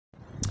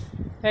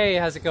Hey,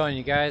 how's it going,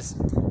 you guys?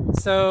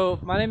 So,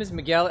 my name is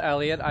Miguel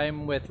Elliott.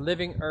 I'm with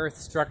Living Earth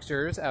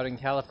Structures out in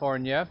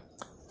California,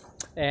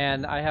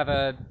 and I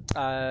have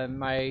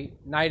my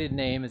knighted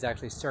name is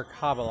actually Sir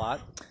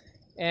Cabalot,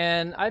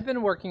 and I've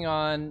been working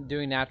on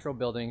doing natural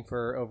building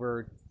for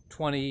over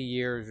 20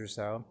 years or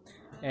so,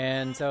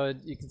 and so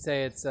you could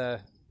say it's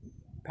a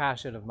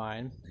passion of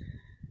mine.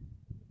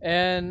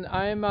 And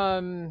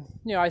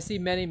I see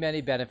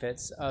many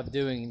benefits of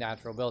doing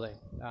natural building.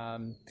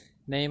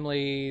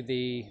 Namely,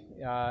 the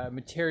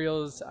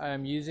materials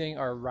I'm using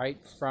are right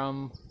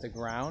from the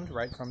ground,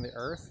 right from the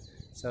earth.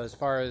 So as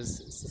far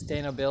as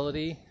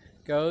sustainability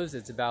goes,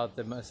 it's about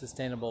the most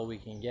sustainable we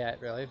can get,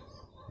 really.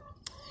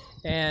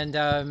 And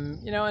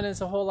and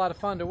it's a whole lot of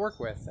fun to work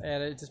with,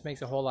 and it just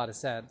makes a whole lot of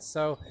sense.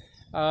 So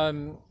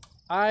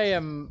I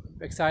am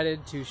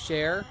excited to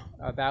share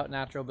about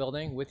natural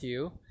building with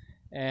you,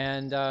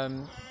 and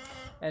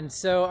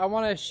so I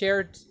want to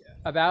share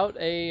about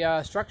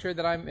a structure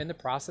that I'm in the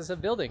process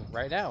of building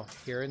right now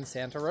here in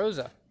Santa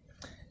Rosa.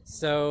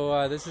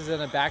 So this is in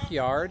a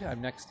backyard.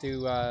 I'm next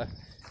to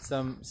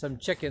some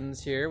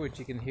chickens here, which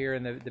you can hear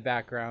in the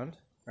background,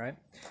 right?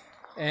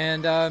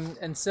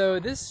 And so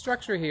this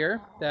structure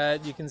here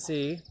that you can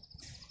see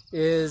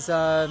is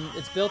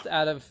it's built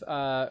out of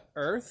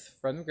earth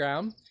from the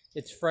ground.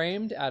 It's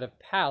framed out of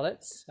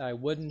pallets,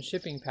 wooden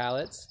shipping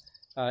pallets,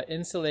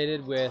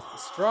 insulated with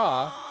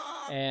straw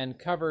and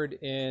covered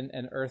in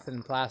an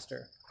earthen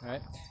plaster,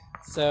 right?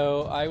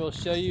 So I will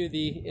show you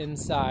the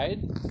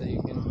inside so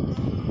you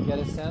can get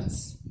a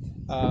sense.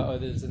 Oh,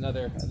 there's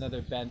another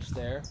bench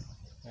there,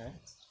 right?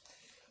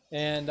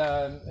 And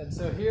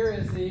so here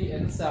is the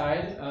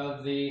inside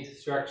of the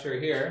structure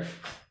here.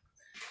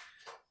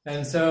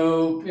 And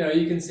so,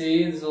 you can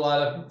see there's a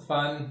lot of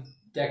fun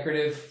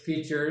decorative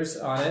features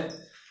on it.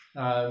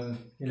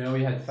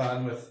 We had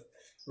fun with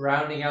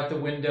rounding out the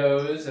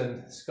windows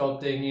and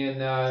sculpting in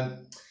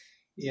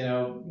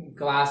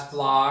glass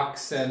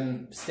blocks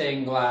and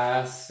stained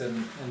glass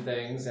and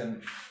things,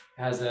 and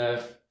has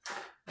a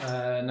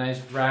nice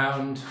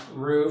round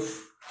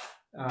roof.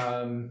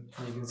 You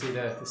can see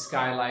the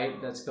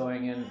skylight that's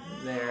going in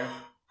there.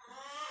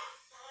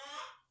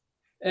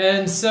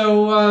 And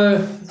so,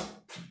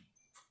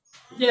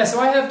 so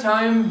I have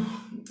time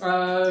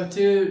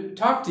to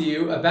talk to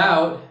you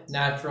about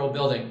natural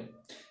building.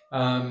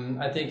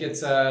 I think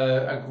it's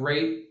a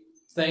great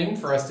thing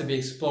for us to be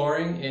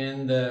exploring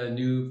in the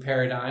new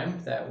paradigm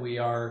that we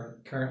are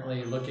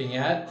currently looking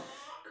at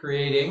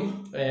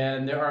creating,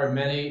 and there are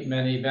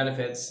many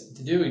benefits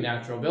to doing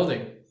natural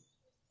building.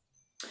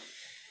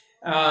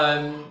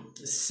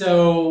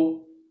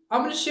 So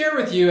I'm going to share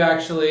with you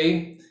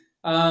actually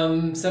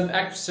some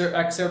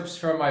excerpts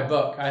from my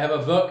book. I have a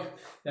book.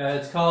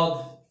 It's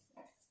called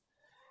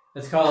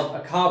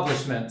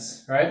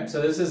Accomplishments, right?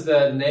 So this is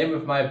the name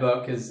of my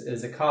book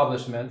is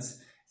Accomplishments.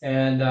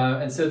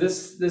 And so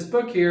this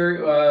book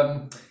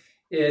here,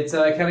 it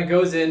kind of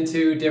goes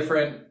into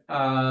different,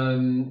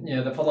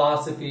 the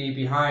philosophy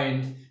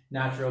behind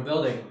natural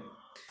building.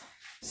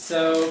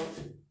 So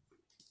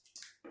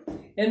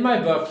in my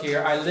book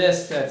here, I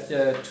list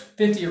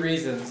 50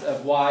 reasons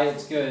of why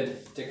it's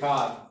good to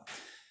cob.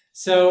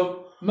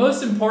 So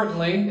most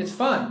importantly, it's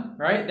fun,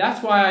 right?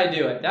 That's why I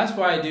do it. That's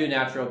why I do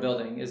natural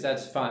building, is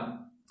that's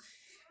fun.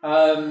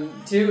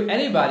 To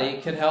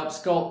anybody can help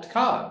sculpt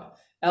cob.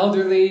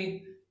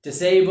 Elderly,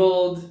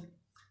 disabled,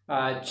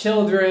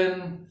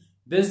 children,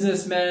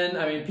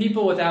 businessmen,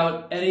 people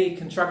without any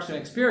construction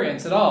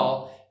experience at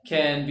all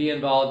can be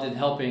involved in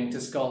helping to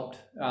sculpt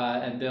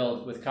and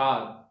build with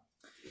cob.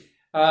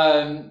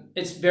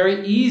 It's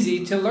very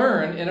easy to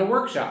learn in a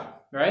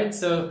workshop, right?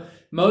 So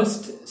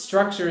most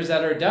structures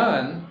that are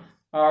done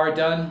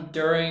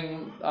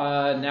during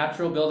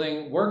natural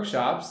building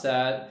workshops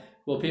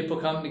people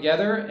come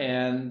together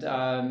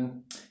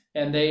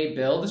and they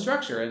build the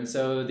structure. And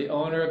so the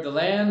owner of the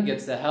land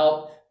gets the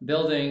help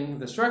building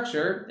the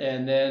structure,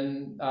 and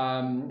then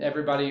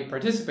everybody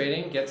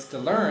participating gets to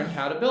learn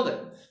how to build it.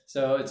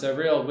 So it's a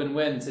real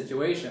win-win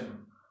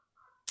situation.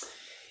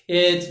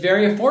 It's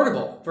very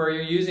affordable for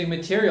you using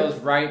materials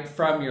right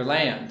from your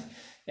land.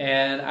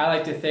 And I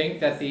like to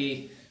think that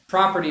the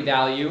property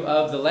value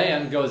of the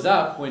land goes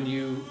up when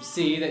you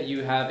see that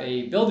you have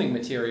a building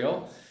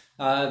material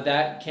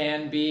that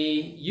can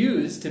be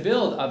used to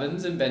build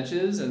ovens and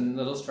benches and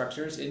little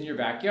structures in your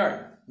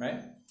backyard, right?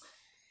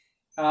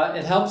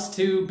 It helps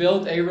to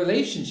build a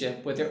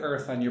relationship with the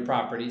earth on your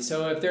property.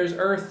 So if there's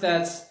earth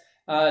that's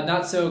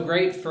not so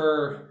great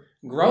for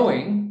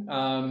growing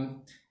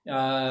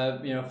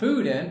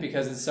food in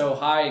because it's so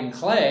high in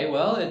clay,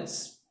 well,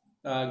 it's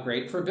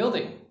great for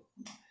building.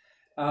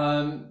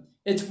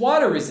 It's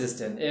water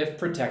resistant if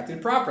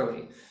protected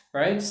properly,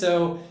 right?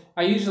 So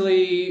I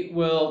usually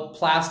will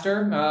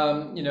plaster,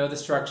 the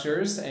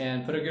structures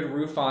and put a good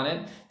roof on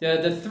it.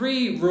 The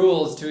three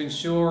rules to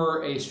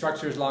ensure a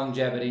structure's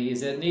longevity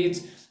is it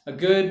needs a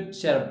good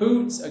set of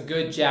boots, a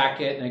good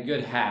jacket, and a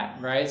good hat,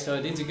 right? So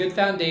it needs a good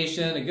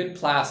foundation, a good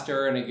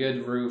plaster, and a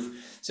good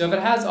roof. So if it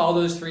has all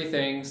those three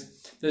things,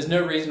 there's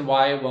no reason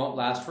why it won't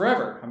last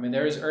forever. I mean,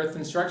 there's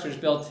earthen structures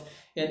built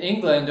in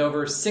England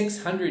over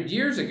 600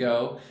 years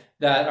ago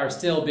that are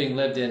still being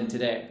lived in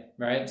today,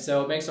 right?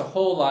 So it makes a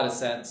whole lot of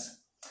sense.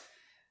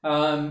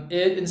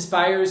 It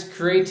inspires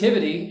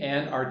creativity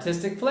and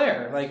artistic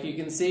flair. Like you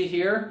can see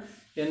here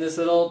in this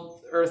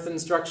little earthen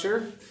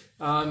structure,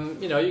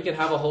 you know, you can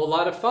have a whole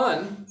lot of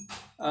fun,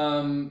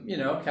 you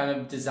know, kind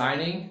of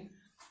designing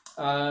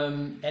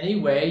any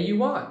way you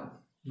want,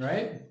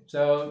 right?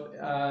 So,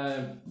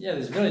 yeah,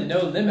 there's really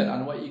no limit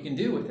on what you can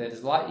do with it.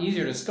 It's a lot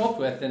easier to sculpt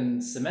with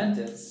than cement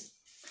is.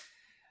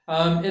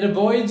 It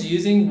avoids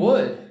using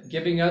wood,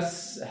 giving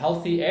us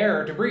healthy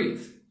air to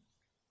breathe.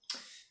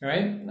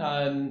 Right?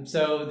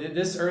 So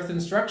this earthen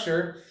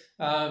structure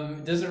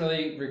doesn't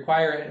really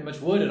require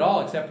much wood at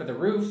all except for the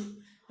roof.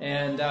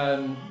 And,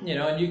 you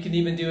know, and you can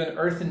even do an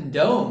earthen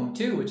dome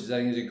too, which is, I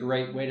think, is a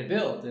great way to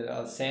build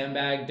a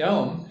sandbag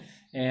dome.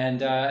 And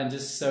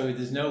just so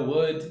there's no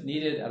wood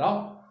needed at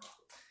all.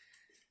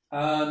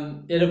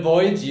 It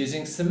avoids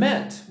using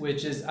cement,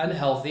 which is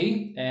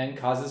unhealthy and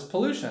causes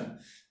pollution.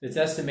 It's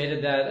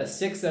estimated that a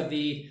sixth of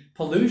the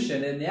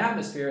pollution in the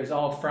atmosphere is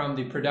all from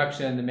the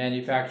production, the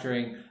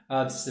manufacturing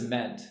of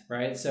cement,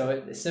 right?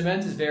 So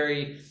cement is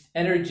very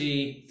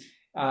energy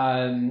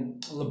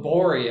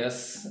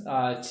laborious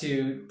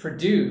to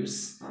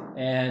produce,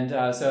 and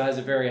so it has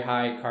a very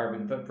high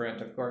carbon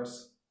footprint, of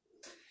course.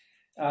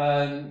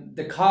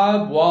 The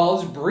cob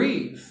walls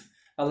breathe,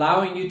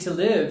 allowing you to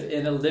live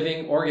in a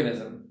living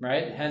organism,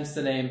 right? Hence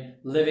the name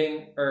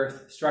living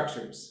earth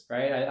structures,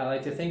 right? I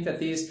like to think that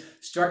these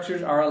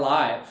structures are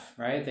alive,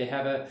 right? They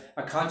have a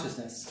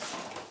consciousness.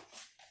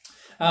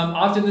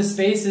 Often the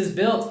space is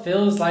built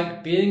feels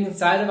like being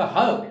inside of a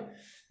hug,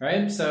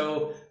 right?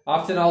 So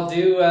often I'll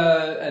do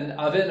an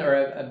oven or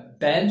a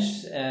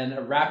bench and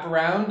a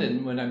wraparound,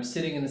 and when I'm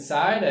sitting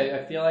inside,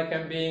 I feel like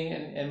I'm being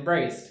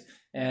embraced.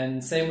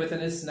 And same with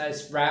this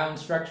nice round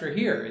structure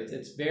here.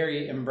 It's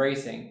very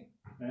embracing,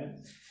 right?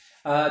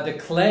 The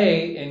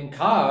clay in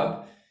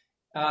cob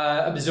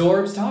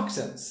absorbs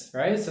toxins,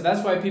 right? So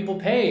that's why people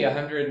pay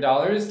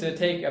 $100 to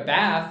take a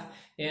bath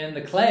in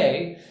the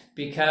clay,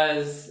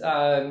 because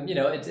you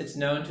know, it's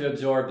known to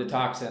absorb the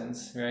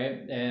toxins,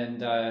 right?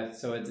 And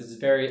so it's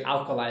very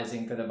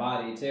alkalizing for the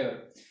body too.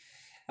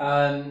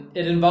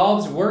 It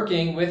involves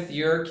working with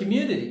your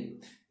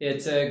community.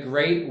 It's a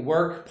great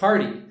work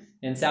party.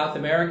 In South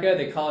America,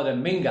 they call it a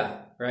minga,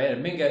 right? A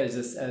minga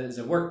is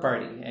a work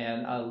party,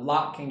 and a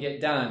lot can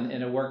get done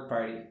in a work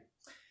party.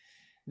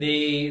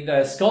 The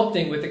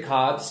sculpting with the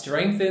cob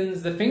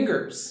strengthens the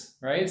fingers,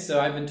 right? So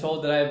I've been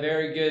told that I have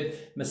very good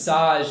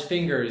massage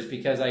fingers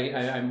because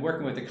I'm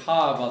working with the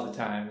cob all the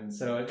time, and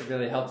so it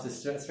really helps to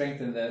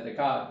strengthen the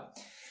cob.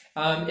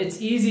 It's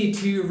easy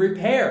to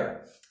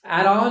repair,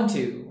 add on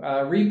to,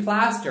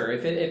 replaster.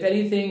 If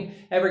anything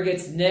ever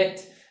gets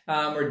nicked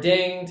or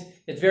dinged,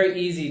 it's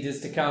very easy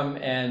just to come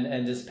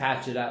and just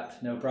patch it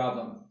up, no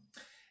problem.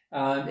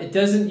 It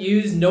doesn't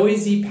use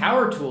noisy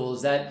power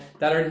tools that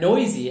are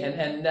noisy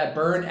and that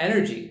burn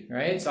energy,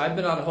 right? So I've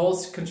been on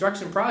whole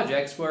construction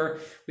projects where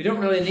we don't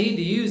really need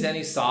to use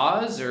any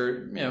saws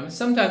or, you know,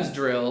 sometimes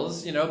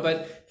drills, you know,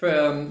 but you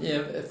know,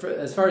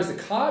 as far as the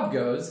cob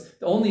goes,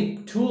 the only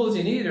tools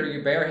you need are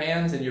your bare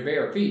hands and your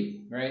bare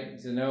feet, right?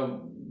 So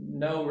no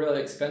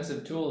really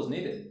expensive tools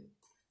needed.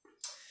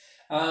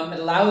 It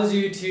allows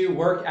you to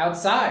work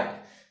outside,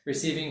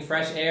 receiving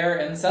fresh air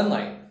and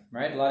sunlight,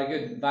 right? A lot of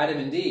good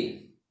vitamin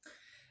D.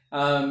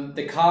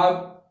 The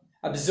cob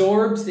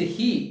absorbs the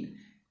heat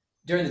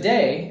during the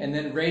day and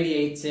then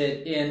radiates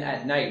it in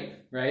at night,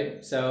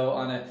 right? So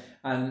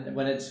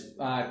when it's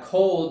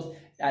cold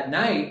at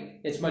night,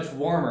 it's much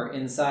warmer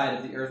inside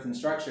of the earthen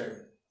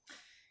structure.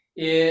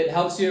 It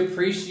helps you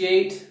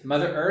appreciate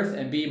Mother Earth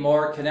and be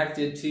more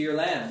connected to your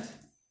land.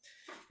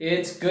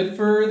 It's good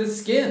for the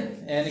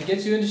skin and it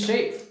gets you into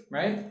shape,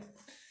 right?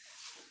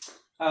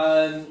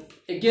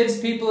 It gives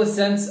people a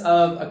sense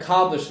of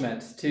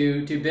accomplishment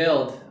to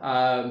build,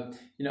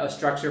 you know, a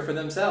structure for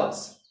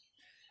themselves.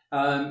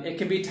 It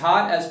can be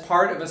taught as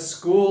part of a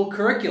school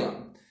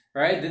curriculum,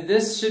 right?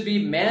 This should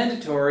be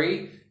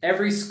mandatory.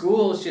 Every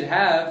school should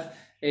have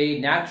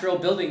a natural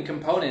building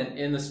component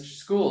in the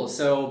school.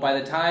 So by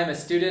the time a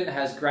student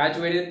has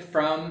graduated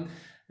from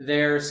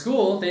their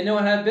school, they know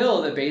how to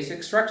build a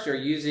basic structure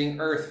using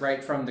earth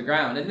right from the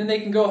ground. And then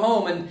they can go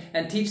home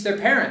and teach their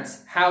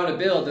parents how to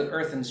build an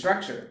earthen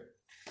structure.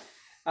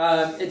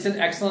 It's an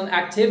excellent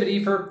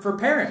activity for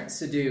parents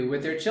to do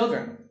with their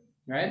children,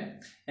 right?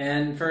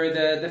 And for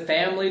the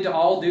family to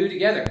all do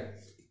together.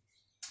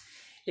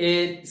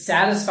 It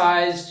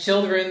satisfies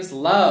children's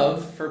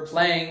love for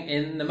playing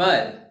in the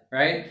mud,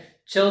 right?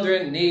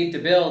 Children need to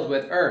build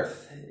with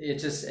earth. It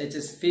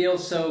just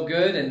feels so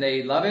good and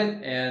they love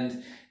it,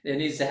 and it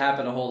needs to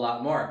happen a whole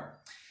lot more.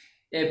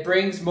 It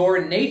brings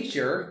more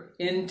nature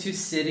into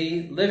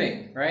city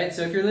living, right?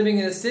 So if you're living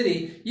in a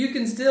city, you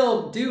can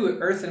still do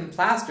earthen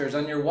plasters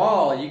on your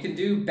wall. You can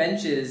do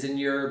benches in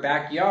your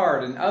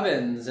backyard and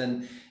ovens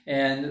and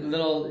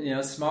little, you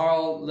know,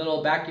 small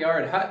little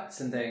backyard huts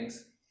and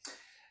things.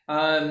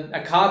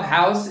 A cob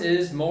house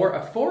is more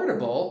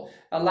affordable,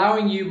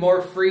 allowing you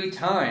more free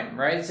time,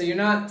 right? So you're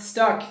not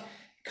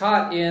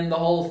caught in the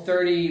whole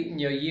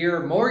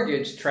 30-year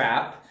mortgage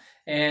trap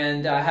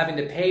and having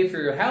to pay for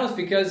your house,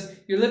 because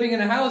you're living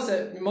in a house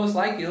that most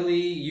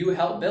likely you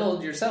helped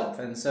build yourself.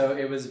 And so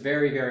it was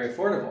very, very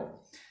affordable.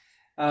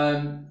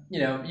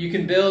 You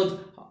can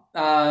build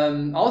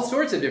all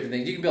sorts of different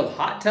things. You can build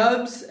hot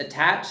tubs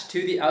attached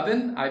to the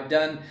oven. I've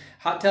done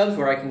hot tubs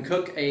where I can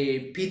cook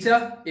a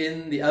pizza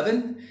in the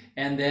oven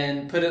and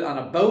then put it on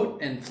a boat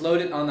and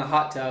float it on the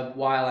hot tub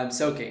while I'm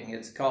soaking.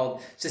 It's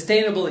called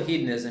sustainable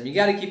hedonism. You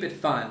got to keep it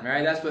fun,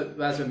 right? That's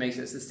what makes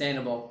it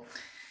sustainable.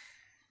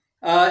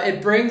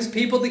 It brings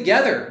people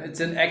together. It's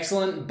an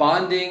excellent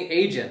bonding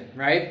agent,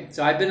 right?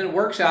 So I've been in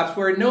workshops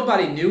where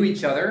nobody knew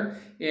each other,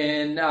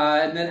 and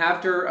then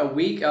after a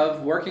week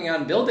of working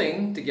on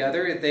building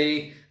together,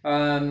 they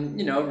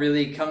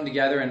really come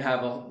together and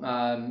have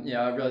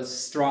a really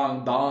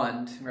strong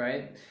bond,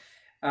 right?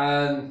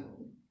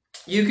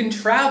 You can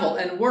travel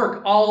and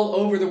work all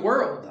over the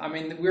world. I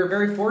mean, we're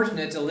very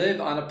fortunate to live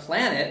on a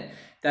planet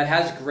that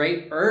has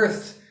great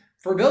earth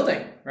for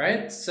building,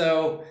 right?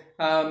 So,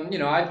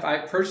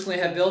 I personally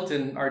have built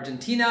in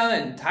Argentina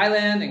and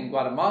Thailand and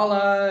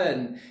Guatemala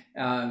and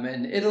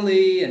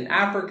Italy and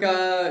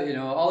Africa,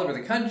 all over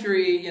the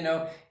country,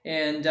 so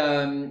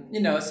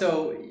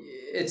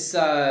it's,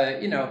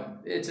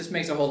 it just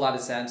makes a whole lot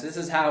of sense. This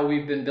is how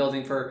we've been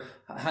building for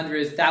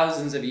hundreds,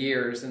 thousands of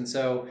years. And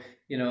so,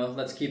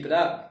 let's keep it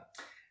up.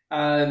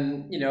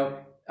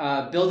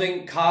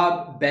 Building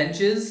cob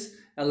benches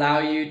allow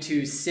you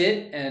to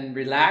sit and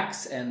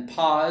relax and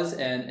pause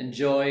and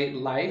enjoy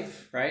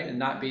life, right? And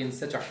not be in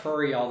such a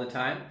hurry all the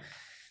time.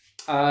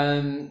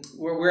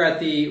 We're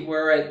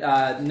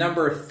at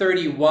number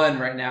 31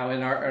 right now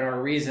in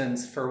our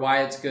reasons for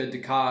why it's good to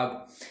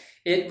cob.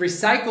 It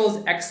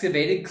recycles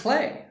excavated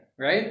clay,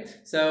 right?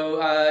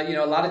 So,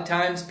 a lot of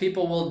times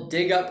people will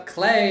dig up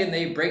clay and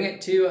they bring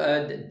it to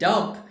a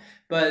dump.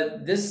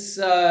 But this,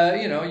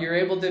 you're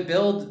able to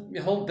build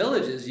whole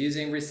villages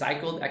using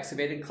recycled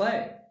excavated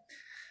clay.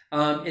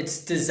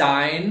 Its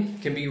design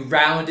can be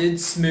rounded,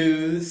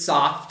 smooth,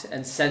 soft,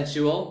 and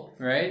sensual,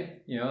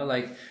 right?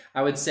 Like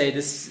I would say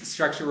this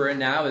structure we're in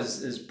now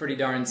is pretty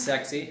darn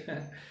sexy.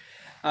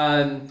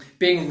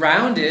 Being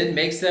rounded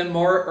makes them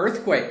more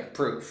earthquake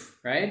proof,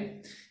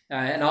 right?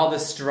 And all the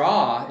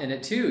straw in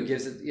it too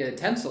gives it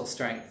tensile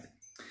strength.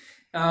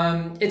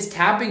 It's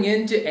tapping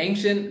into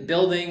ancient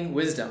building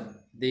wisdom.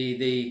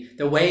 The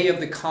way of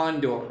the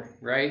condor,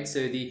 right?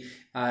 So the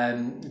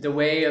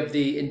way of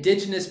the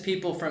indigenous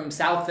people from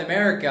South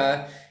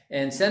America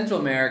and Central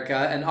America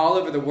and all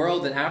over the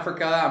world in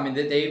Africa. I mean,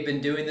 they've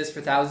been doing this for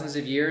thousands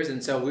of years,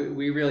 and so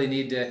we really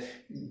need to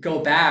go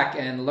back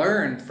and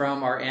learn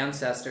from our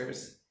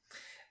ancestors.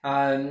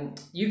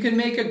 You can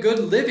make a good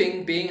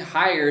living being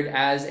hired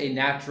as a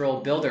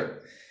natural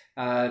builder.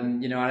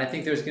 And I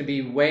think there's going to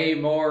be way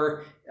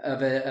more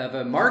of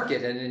a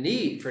market and a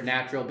need for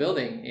natural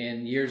building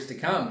in years to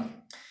come.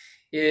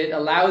 It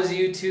allows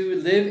you to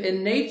live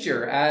in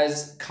nature,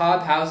 as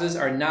cob houses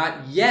are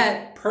not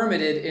yet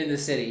permitted in the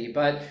city,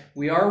 but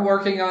we are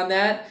working on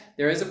that.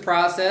 There is a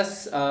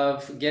process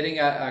of getting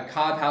a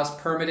cob house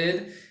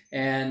permitted,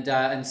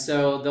 and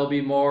so there'll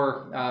be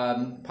more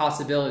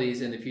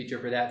possibilities in the future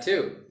for that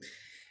too.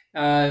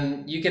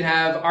 You can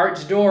have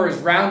arched doors,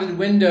 rounded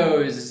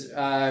windows,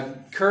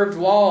 curved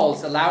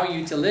walls, allowing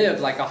you to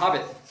live like a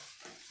hobbit,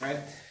 right?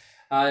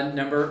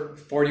 Number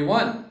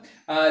 41.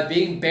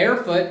 Being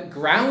barefoot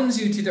grounds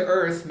you to the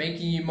earth,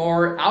 making you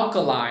more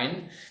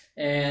alkaline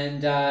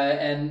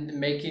and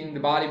making the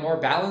body more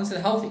balanced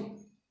and healthy.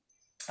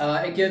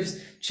 It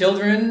gives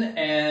children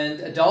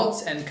and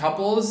adults and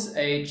couples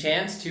a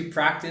chance to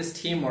practice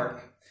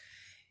teamwork.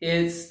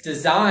 Its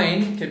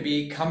design can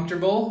be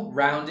comfortable,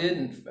 rounded,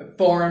 and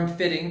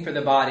form-fitting for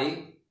the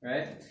body,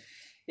 right?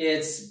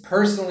 It's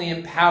personally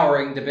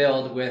empowering to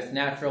build with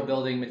natural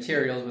building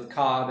materials with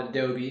cob and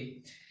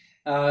adobe.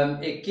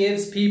 It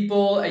gives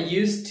people a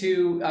use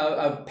to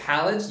of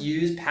pallets,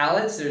 used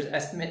pallets. There's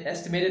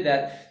estimated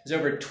that there's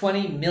over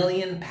 20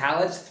 million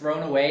pallets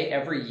thrown away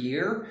every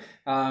year.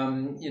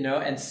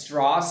 And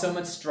straw, so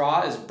much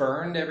straw is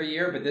burned every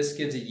year, but this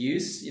gives a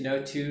use,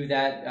 to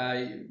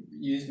that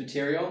used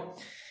material.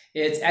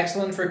 It's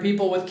excellent for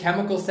people with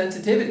chemical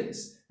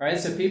sensitivities, right?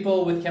 So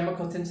people with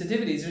chemical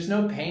sensitivities, there's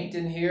no paint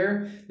in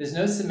here, there's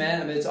no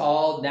cement, I mean, it's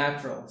all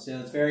natural. So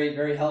it's very,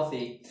 very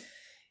healthy.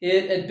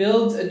 It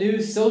builds a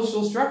new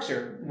social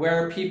structure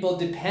where people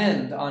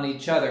depend on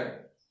each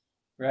other,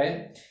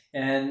 right?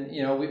 And,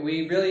 we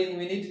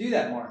need to do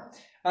that more.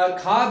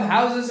 Cob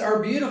houses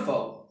are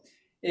beautiful.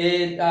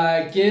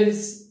 It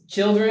gives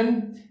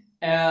children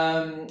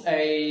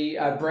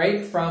a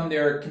break from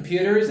their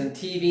computers and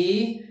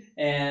TV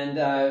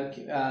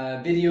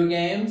and video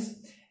games.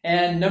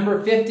 And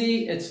number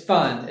 50, it's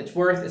fun. It's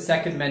worth a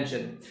second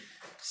mention.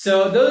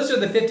 So those are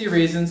the 50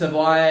 reasons of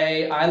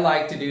why I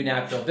like to do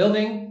natural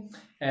building.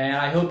 And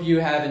I hope you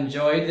have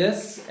enjoyed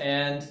this.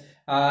 And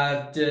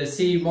To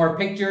see more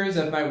pictures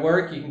of my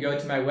work, you can go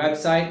to my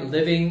website,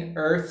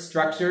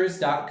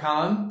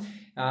 livingearthstructures.com.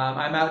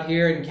 I'm out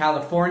here in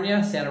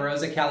California, Santa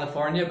Rosa,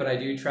 California, but I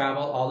do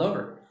travel all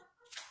over.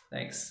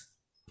 Thanks.